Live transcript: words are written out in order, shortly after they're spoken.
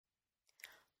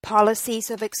Policies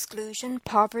of Exclusion,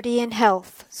 Poverty and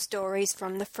Health, Stories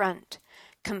from the Front,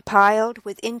 compiled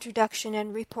with introduction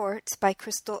and reports by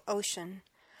Crystal Ocean.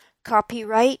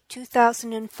 Copyright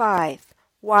 2005,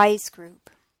 Wise Group.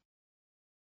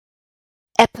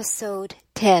 Episode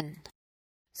 10.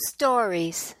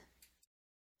 Stories.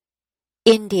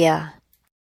 India.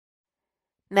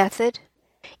 Method: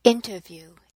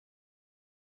 interview.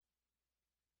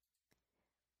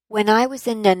 When I was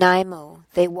in Nanaimo,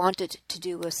 they wanted to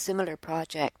do a similar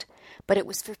project, but it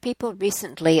was for people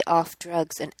recently off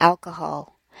drugs and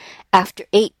alcohol. After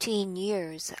 18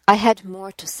 years, I had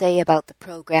more to say about the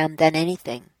program than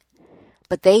anything.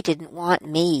 But they didn't want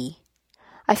me.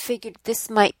 I figured this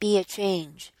might be a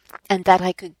change, and that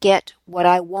I could get what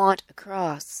I want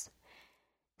across,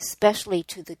 especially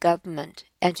to the government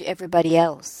and to everybody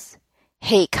else.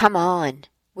 Hey, come on,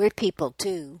 we're people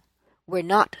too. We're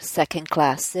not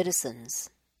second-class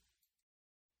citizens.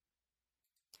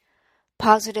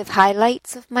 Positive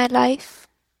highlights of my life?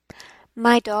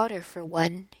 My daughter, for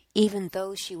one, even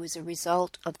though she was a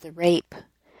result of the rape.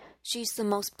 She's the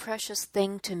most precious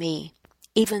thing to me,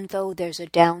 even though there's a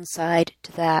downside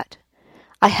to that.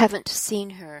 I haven't seen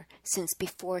her since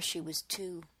before she was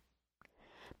 2.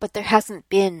 But there hasn't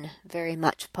been very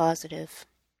much positive.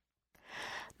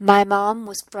 My mom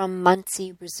was from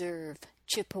Munsey Reserve,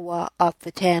 Chippewa off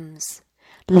the Thames,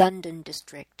 London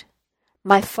district.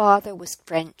 My father was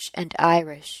French and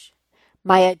Irish.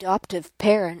 My adoptive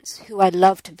parents, who I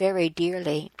loved very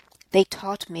dearly, they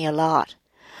taught me a lot,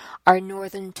 are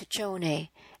Northern Tuchone,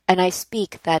 and I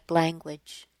speak that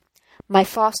language. My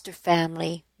foster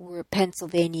family were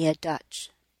Pennsylvania Dutch.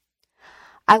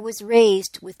 I was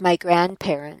raised with my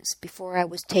grandparents before I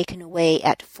was taken away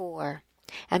at 4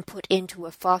 and put into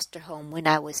a foster home when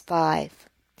I was 5.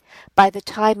 By the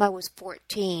time I was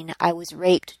 14, I was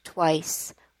raped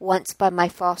twice, once by my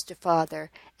foster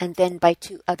father and then by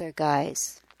 2 other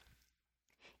guys.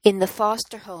 In the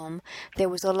foster home, there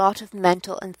was a lot of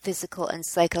mental and physical and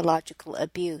psychological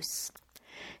abuse.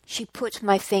 She put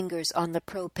my fingers on the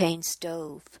propane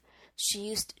stove. She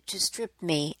used to strip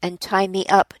me and tie me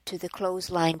up to the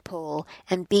clothesline pole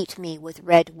and beat me with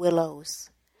red willows.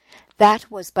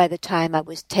 That was by the time I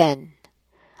was 10.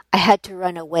 I had to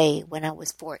run away when I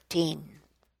was 14.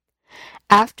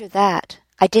 After that,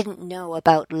 I didn't know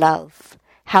about love,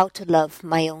 how to love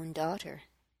my own daughter.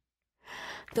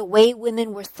 The way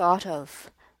women were thought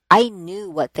of, I knew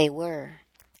what they were.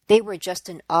 They were just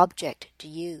an object to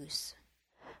use.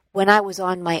 When I was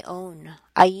on my own,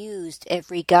 I used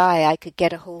every guy I could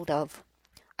get a hold of.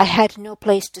 I had no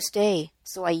place to stay,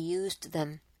 so I used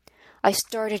them. I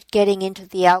started getting into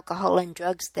the alcohol and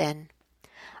drugs then.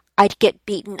 I'd get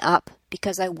beaten up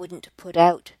because I wouldn't put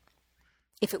out.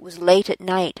 If it was late at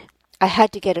night, I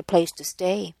had to get a place to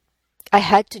stay. I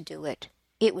had to do it.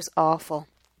 It was awful.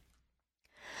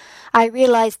 I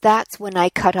realized that's when I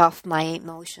cut off my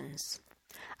emotions.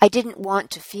 I didn't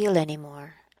want to feel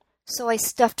anymore. So I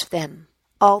stuffed them,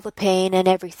 all the pain and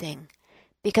everything,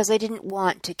 because I didn't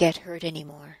want to get hurt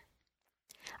anymore.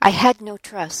 I had no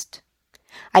trust.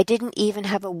 I didn't even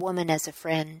have a woman as a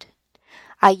friend.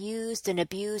 I used and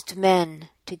abused men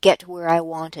to get where I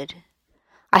wanted.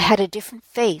 I had a different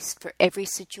face for every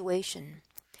situation.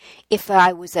 If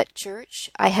I was at church,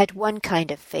 I had one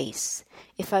kind of face.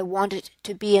 If I wanted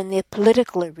to be in the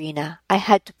political arena, I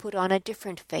had to put on a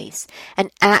different face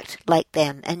and act like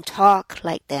them and talk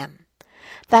like them.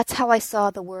 That's how I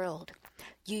saw the world.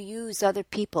 You use other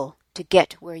people to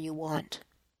get where you want.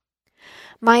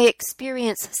 My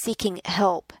experience seeking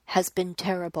help has been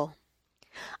terrible.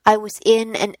 I was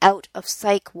in and out of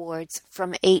psych wards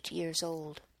from 8 years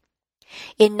old.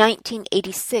 In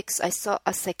 1986, I saw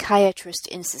a psychiatrist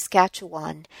in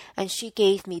Saskatchewan, and she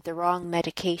gave me the wrong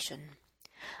medication.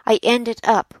 I ended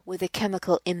up with a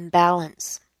chemical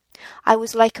imbalance. I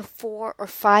was like a 4 or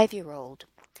 5-year-old.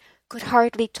 Could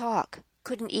hardly talk,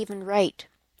 couldn't even write.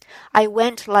 I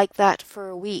went like that for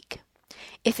a week.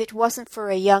 If it wasn't for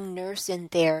a young nurse in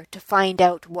there to find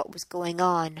out what was going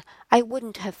on, I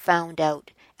wouldn't have found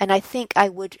out, and I think I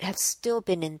would have still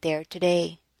been in there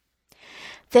today.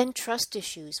 Then trust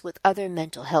issues with other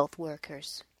mental health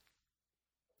workers.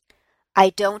 I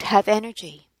don't have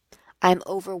energy. I'm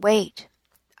overweight.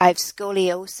 I've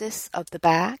scoliosis of the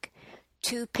back,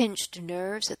 2 pinched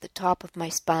nerves at the top of my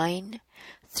spine,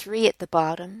 3 at the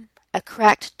bottom, a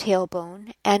cracked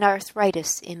tailbone, and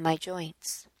arthritis in my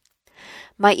joints.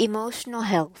 My emotional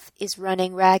health is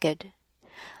running ragged.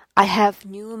 I have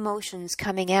new emotions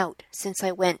coming out since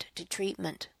I went to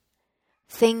treatment.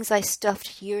 Things I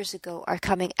stuffed years ago are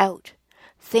coming out.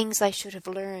 Things I should have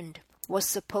learned, was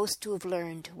supposed to have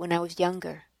learned when I was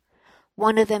younger.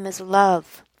 One of them is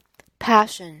love.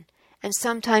 passion, and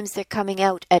sometimes they're coming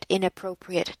out at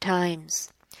inappropriate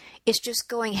times. It's just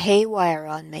going haywire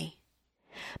on me.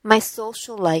 My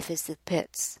social life is the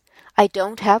pits. I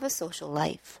don't have a social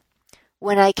life.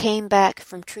 When I came back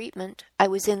from treatment, I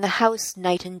was in the house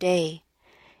night and day.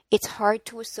 It's hard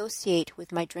to associate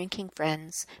with my drinking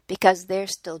friends because they're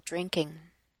still drinking.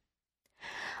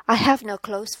 I have no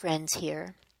close friends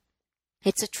here.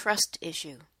 It's a trust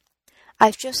issue.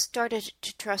 I've just started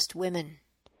to trust women.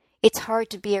 It's hard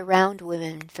to be around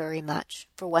women very much,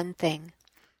 for one thing.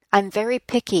 I'm very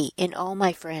picky in all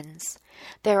my friends.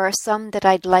 There are some that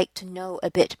I'd like to know a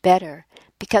bit better,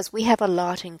 because we have a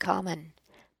lot in common,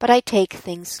 but I take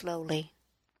things slowly.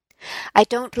 I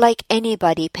don't like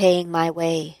anybody paying my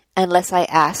way, unless I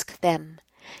ask them.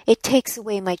 It takes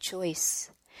away my choice.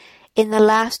 In the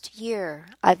last year,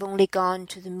 I've only gone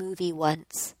to the movie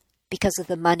once, because of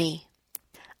the money.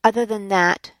 Other than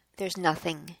that, there's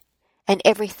nothing, and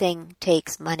everything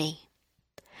takes money.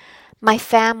 My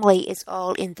family is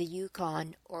all in the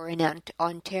Yukon or in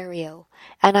Ontario,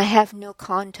 and I have no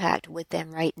contact with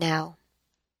them right now.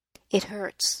 It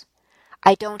hurts.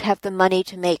 I don't have the money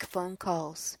to make phone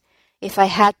calls. If I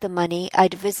had the money,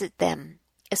 I'd visit them,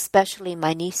 especially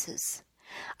my nieces.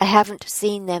 I haven't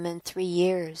seen them in 3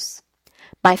 years.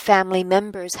 My family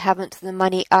members haven't the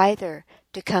money either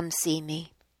to come see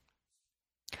me.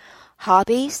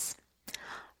 Hobbies?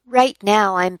 Right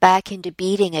now I'm back into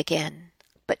beading again,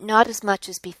 but not as much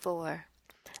as before.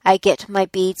 I get my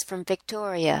beads from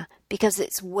Victoria because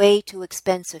it's way too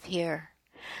expensive here.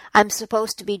 I'm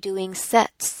supposed to be doing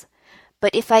sets,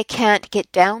 but if I can't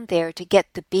get down there to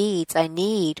get the beads I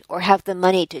need or have the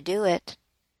money to do it.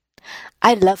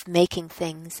 I love making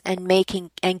things and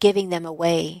giving them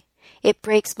away. It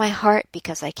breaks my heart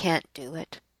because I can't do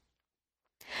it.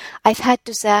 I've had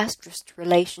disastrous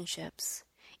relationships.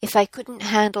 If I couldn't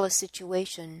handle a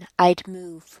situation, I'd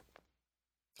move.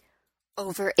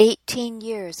 Over 18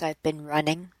 years I've been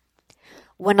running.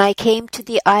 When I came to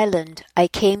the island, I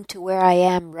came to where I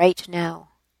am right now.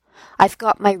 I've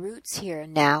got my roots here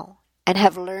now, and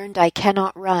have learned I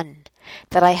cannot run,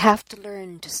 that I have to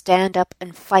learn to stand up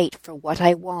and fight for what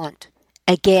I want,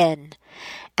 again,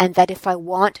 and that if I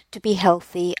want to be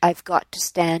healthy, I've got to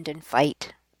stand and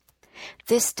fight.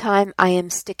 This time I am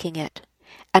sticking it,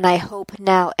 and I hope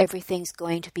now everything's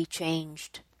going to be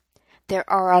changed. There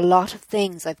are a lot of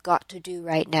things I've got to do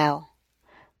right now.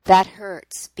 That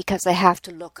hurts because I have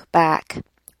to look back,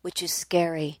 which is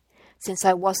scary, since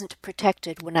I wasn't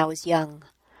protected when I was young.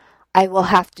 I will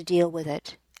have to deal with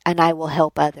it, and I will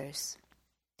help others.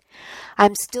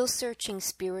 I'm still searching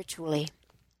spiritually.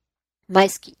 My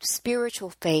spiritual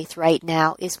faith right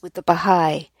now is with the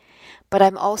Baha'i, but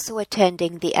I'm also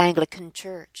attending the Anglican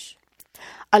Church.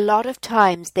 A lot of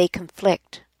times they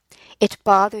conflict. It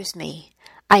bothers me.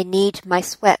 I need my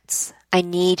sweats. I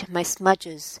need my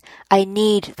smudges. I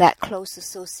need that close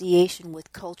association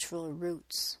with cultural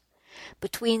roots.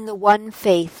 Between the one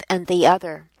faith and the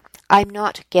other, I'm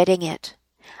not getting it.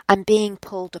 I'm being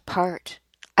pulled apart.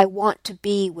 I want to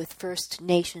be with First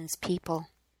Nations people.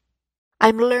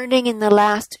 I'm learning in the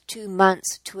last 2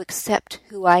 months to accept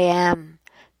who I am,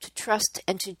 to trust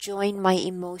and to join my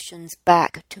emotions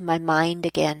back to my mind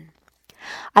again.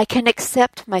 I can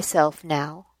accept myself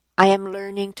now. I am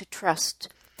learning to trust,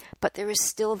 but there is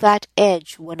still that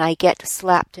edge when I get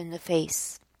slapped in the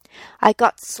face. I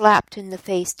got slapped in the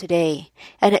face today,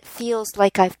 and it feels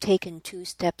like I've taken 2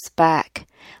 steps back,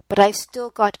 but I've still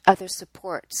got other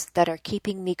supports that are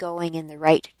keeping me going in the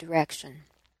right direction.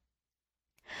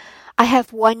 I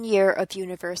have 1 year of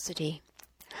university.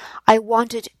 I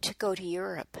wanted to go to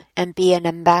Europe and be an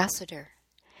ambassador.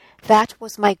 That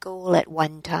was my goal at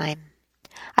one time.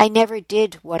 I never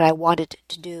did what I wanted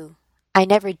to do. I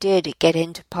never did get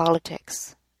into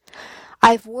politics.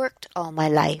 I've worked all my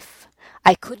life.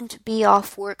 I couldn't be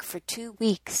off work for 2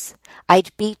 weeks.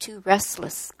 I'd be too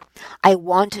restless. I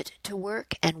wanted to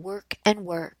work and work and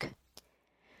work.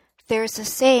 There's a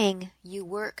saying, you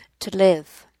work to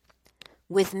live.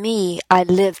 With me, I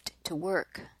lived to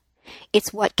work.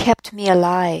 It's what kept me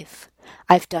alive.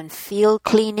 I've done field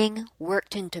cleaning,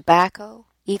 worked in tobacco,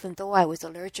 even though I was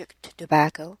allergic to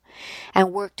tobacco,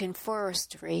 and worked in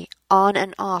forestry on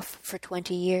and off for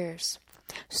 20 years.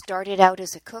 Started out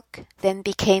as a cook, then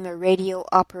became a radio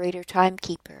operator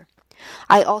timekeeper.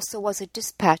 I also was a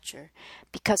dispatcher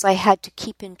because I had to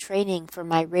keep in training for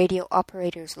my radio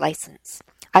operator's license.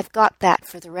 I've got that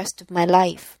for the rest of my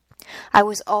life. I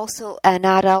was also an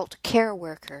adult care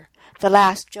worker. The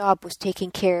last job was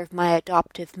taking care of my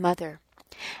adoptive mother.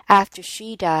 After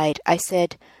she died, I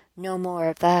said, no more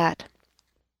of that.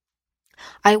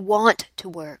 I want to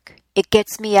work. It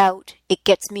gets me out, it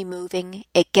gets me moving,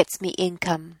 it gets me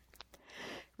income.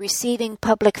 Receiving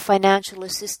public financial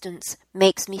assistance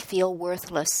makes me feel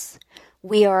worthless.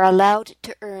 We are allowed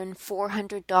to earn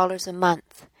 $400 a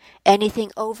month.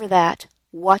 Anything over that,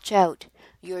 watch out,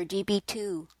 your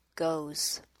DB2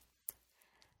 goes.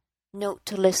 Note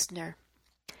to listener.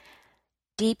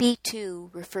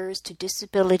 DB2 refers to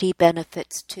disability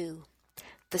benefits too,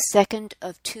 the second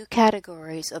of two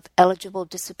categories of eligible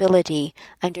disability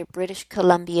under British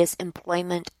Columbia's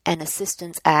Employment and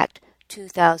Assistance Act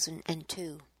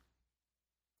 2002.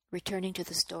 Returning to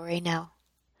the story now.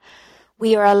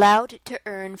 We are allowed to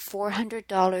earn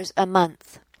 $400 a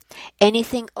month.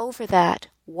 Anything over that,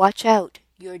 watch out,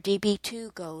 your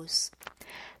DB2 goes.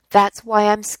 That's why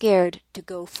I'm scared to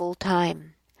go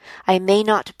full-time. I may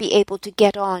not be able to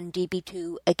get on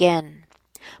DB2 again.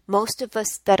 Most of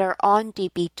us that are on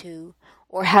DB2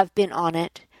 or have been on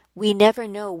it, we never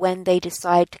know when they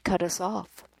decide to cut us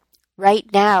off.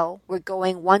 Right now, we're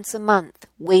going once a month,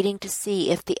 waiting to see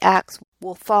if the axe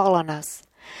will fall on us.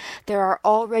 There are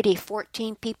already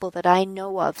 14 people that I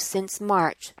know of since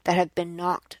March that have been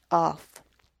knocked off.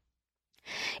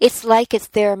 It's like it's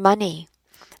their money.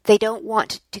 They don't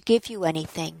want to give you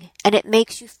anything, and it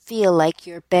makes you feel like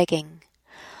you're begging.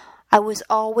 I was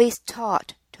always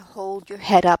taught to hold your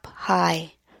head up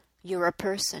high. You're a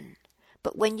person.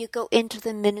 But when you go into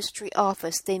the ministry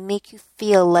office, they make you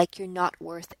feel like you're not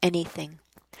worth anything.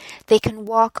 They can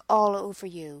walk all over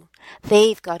you.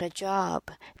 They've got a job.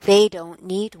 They don't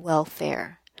need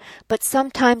welfare. But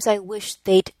sometimes I wish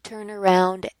they'd turn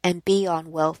around and be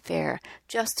on welfare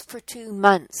just for 2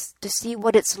 months to see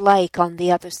what it's like on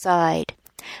the other side.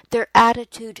 Their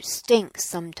attitude stinks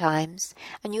sometimes,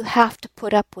 and you have to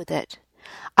put up with it.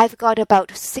 I've got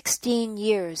about 16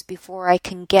 years before I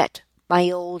can get my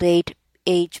old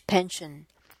age pension.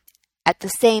 At the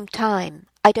same time,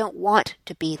 I don't want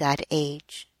to be that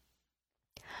age.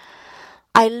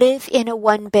 I live in a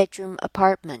 1-bedroom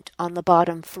apartment on the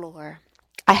bottom floor.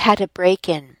 I had a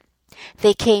break-in.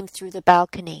 They came through the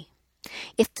balcony.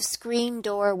 If the screen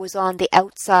door was on the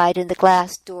outside and the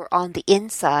glass door on the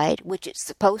inside, which it's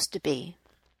supposed to be,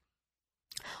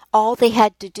 all they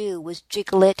had to do was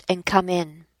jiggle it and come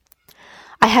in.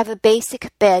 I have a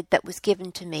basic bed that was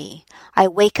given to me. I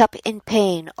wake up in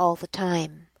pain all the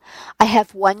time. I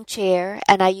have 1 chair,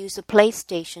 and I use a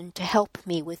PlayStation to help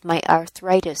me with my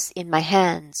arthritis in my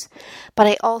hands, but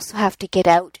I also have to get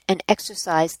out and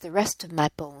exercise the rest of my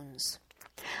bones.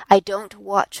 I don't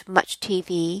watch much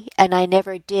TV, and I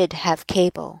never did have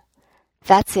cable.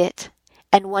 That's it,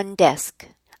 and 1 desk.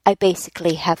 I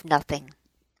basically have nothing.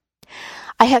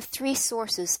 I have 3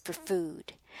 sources for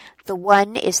food. The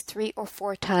one is 3 or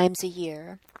 4 times a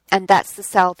year, and that's the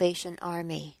Salvation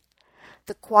Army.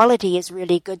 The quality is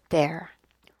really good there.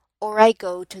 Or I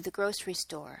go to the grocery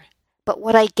store. But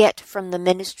what I get from the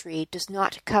ministry does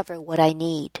not cover what I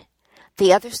need.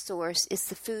 The other source is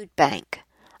the food bank.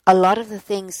 A lot of the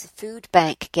things the food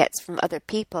bank gets from other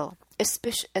people,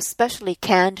 especially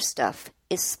canned stuff,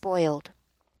 is spoiled.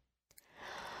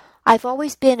 I've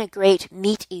always been a great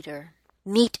meat eater.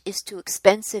 Meat is too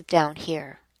expensive down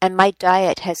here, and my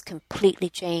diet has completely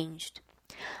changed.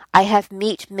 I have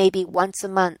meat maybe once a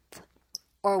month,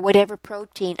 or whatever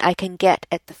protein I can get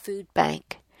at the food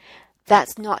bank.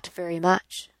 That's not very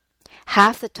much.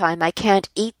 Half the time I can't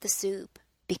eat the soup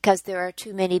because there are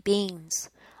too many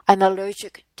beans. I'm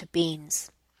allergic to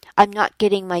beans. I'm not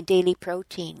getting my daily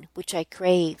protein, which I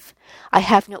crave. I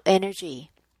have no energy.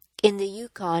 In the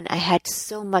Yukon, I had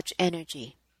so much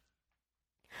energy.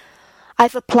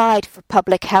 I've applied for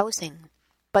public housing,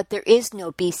 but there is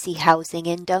no BC housing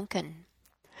in Duncan.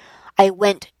 I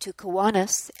went to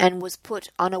Kiwanis and was put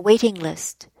on a waiting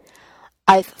list.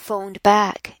 I've phoned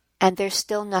back, and there's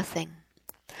still nothing.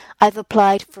 I've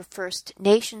applied for First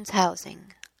Nations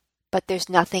housing, but there's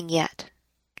nothing yet.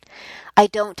 I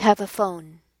don't have a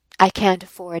phone. I can't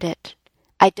afford it.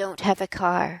 I don't have a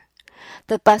car.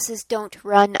 The buses don't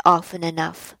run often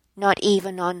enough, not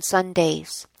even on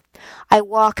Sundays. I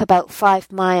walk about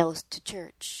 5 miles to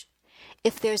church.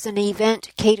 If there's an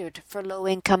event catered for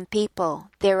low-income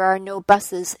people, there are no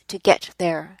buses to get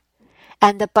there,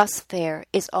 and the bus fare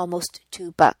is almost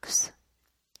 $2.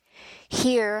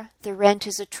 Here, the rent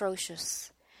is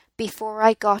atrocious. Before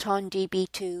I got on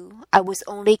DB2, I was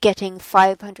only getting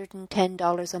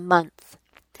 $510 a month.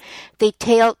 They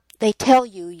tell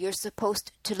you you're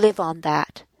supposed to live on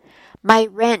that. My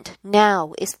rent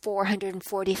now is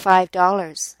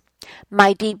 $445.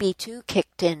 My DB2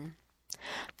 kicked in.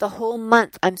 The whole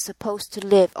month I'm supposed to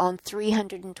live on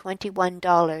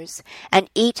 $321 and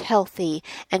eat healthy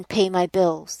and pay my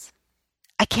bills.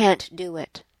 I can't do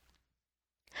it.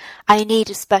 I need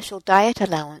a special diet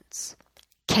allowance.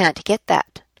 Can't get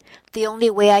that. The only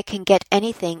way I can get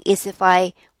anything is if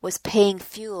I was paying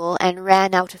fuel and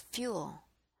ran out of fuel.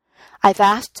 I've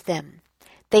asked them.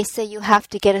 They say you have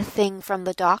to get a thing from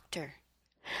the doctor.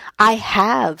 I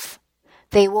have.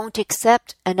 They won't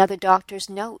accept another doctor's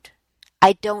note.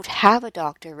 I don't have a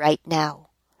doctor right now.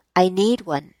 I need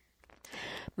one.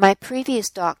 My previous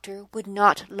doctor would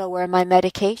not lower my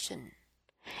medication.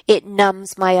 It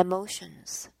numbs my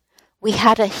emotions. We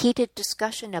had a heated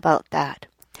discussion about that.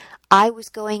 I was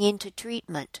going into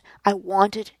treatment. I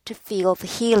wanted to feel the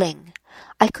healing.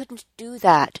 I couldn't do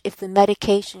that if the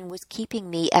medication was keeping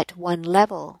me at one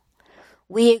level.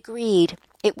 We agreed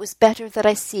it was better that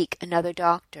I seek another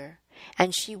doctor,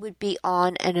 and she would be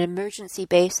on an emergency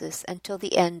basis until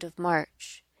the end of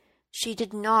March. She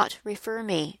did not refer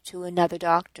me to another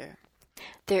doctor.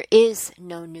 There is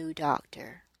no new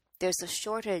doctor. There's a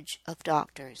shortage of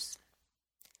doctors.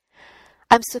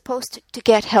 I'm supposed to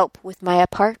get help with my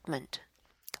apartment.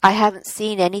 I haven't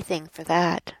seen anything for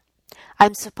that.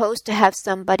 I'm supposed to have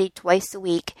somebody twice a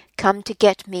week come to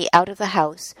get me out of the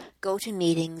house, go to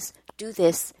meetings, do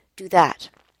this, do that.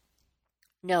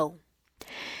 No.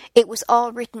 It was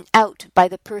all written out by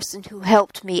the person who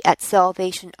helped me at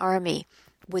Salvation Army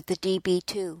with the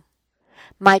DB2.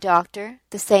 My doctor,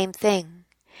 the same thing.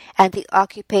 And the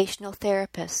occupational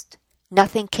therapist.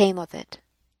 Nothing came of it.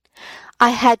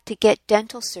 I had to get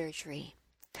dental surgery.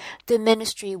 The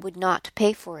ministry would not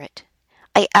pay for it.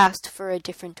 I asked for a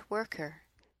different worker.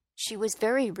 She was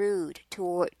very rude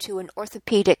to an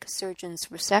orthopedic surgeon's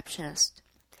receptionist.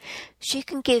 She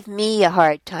can give me a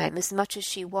hard time as much as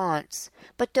she wants,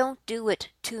 but don't do it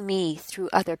to me through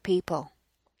other people.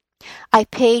 I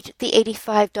paid the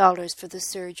 $85 for the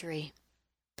surgery.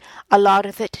 A lot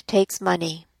of it takes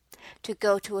money. To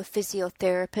go to a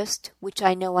physiotherapist, which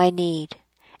I know I need.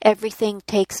 Everything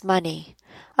takes money.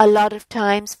 A lot of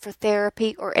times for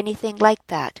therapy or anything like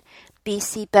that,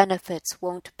 BC Benefits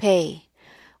won't pay.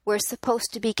 We're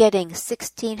supposed to be getting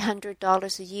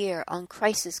 $1,600 a year on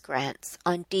crisis grants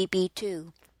on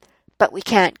DB2, but we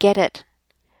can't get it.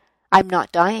 I'm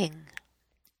not dying.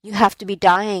 You have to be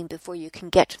dying before you can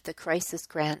get the crisis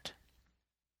grant.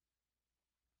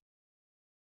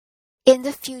 In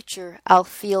the future, I'll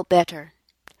feel better.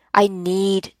 I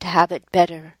need to have it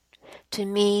better. To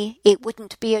me, it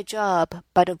wouldn't be a job,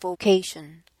 but a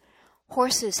vocation.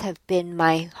 Horses have been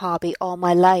my hobby all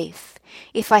my life.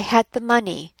 If I had the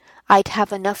money, I'd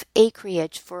have enough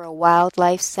acreage for a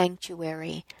wildlife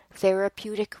sanctuary,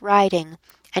 therapeutic riding,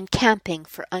 and camping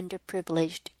for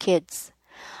underprivileged kids.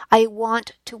 I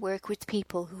want to work with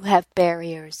people who have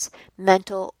barriers,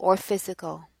 mental or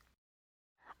physical.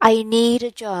 I need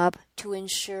a job to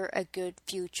ensure a good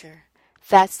future.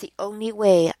 That's the only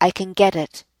way I can get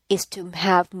it, is to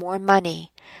have more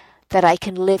money, that I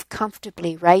can live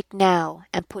comfortably right now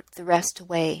and put the rest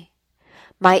away.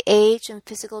 My age and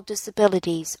physical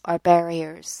disabilities are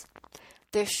barriers.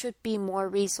 There should be more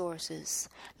resources,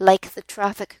 like the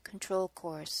traffic control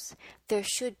course. There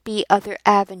should be other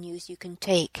avenues you can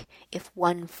take if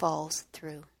one falls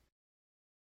through.